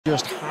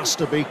Just has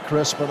to be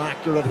crisp and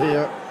accurate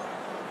here.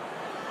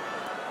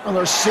 And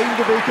there seemed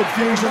to be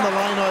confusion in the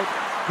line-out.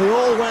 They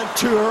all went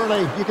too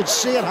early. You could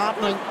see it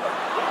happening.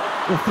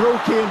 The throw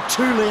came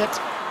too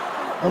late,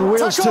 and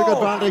Wales took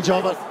advantage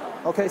of it.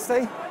 Okay,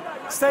 stay.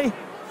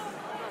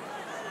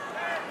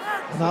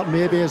 And that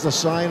maybe is a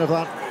sign of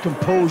that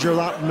composure,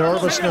 that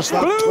nervousness,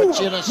 that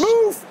twitchiness.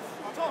 Move!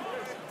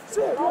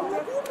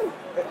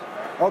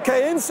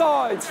 Okay,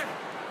 inside.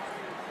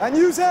 And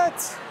use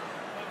it.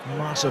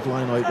 Massive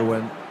line-out to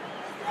win.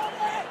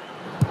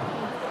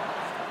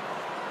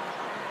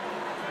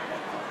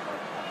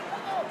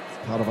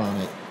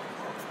 Padovani.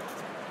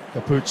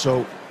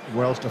 Capuzzo.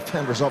 Welsh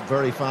defenders up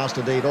very fast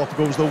indeed. Off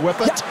goes the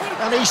whippet,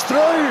 and he's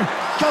through.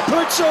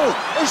 Capuzzo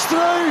is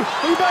through.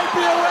 He might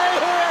be away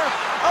here.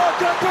 Oh,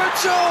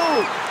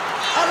 Capuzzo!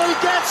 And he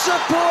gets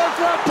support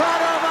from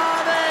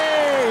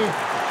Padovani.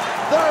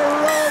 The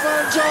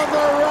Romans on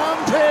the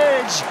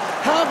rampage.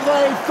 Have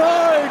they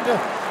found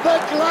the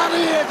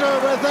gladiator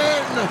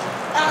within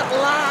at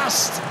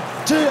last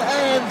to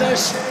end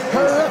this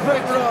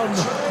horrific run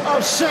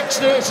of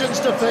Six Nations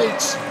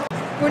defeats?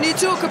 When you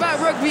talk about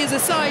rugby as a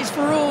size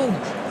for all,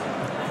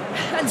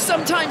 and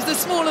sometimes the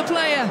smaller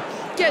player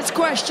gets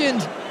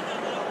questioned,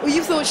 well,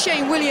 you thought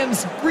Shane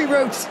Williams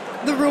rewrote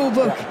the rule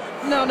book.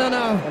 No.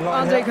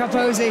 Andre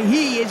Capozzi,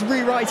 he is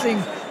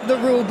rewriting the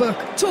rule book.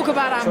 Talk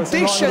about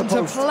ambition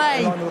to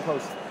play.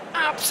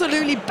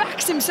 Absolutely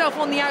backs himself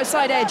on the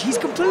outside edge. He's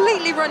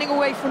completely running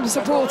away from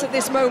support at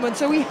this moment,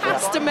 so he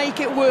has to make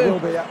it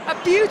work. A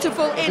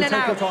beautiful in and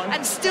out,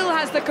 and still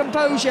has the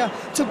composure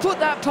to put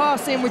that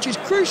pass in, which is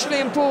crucially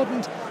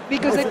important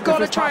because they've got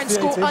to try and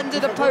score under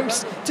the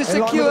post to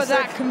secure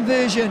that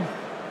conversion.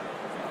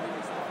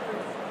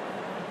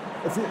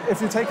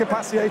 If you take it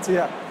past the 80,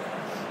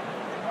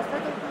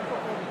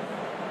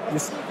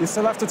 you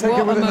still have to take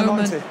it within the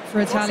 90. For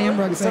Italian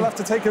rugby. You still have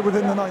to take it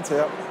within the 90,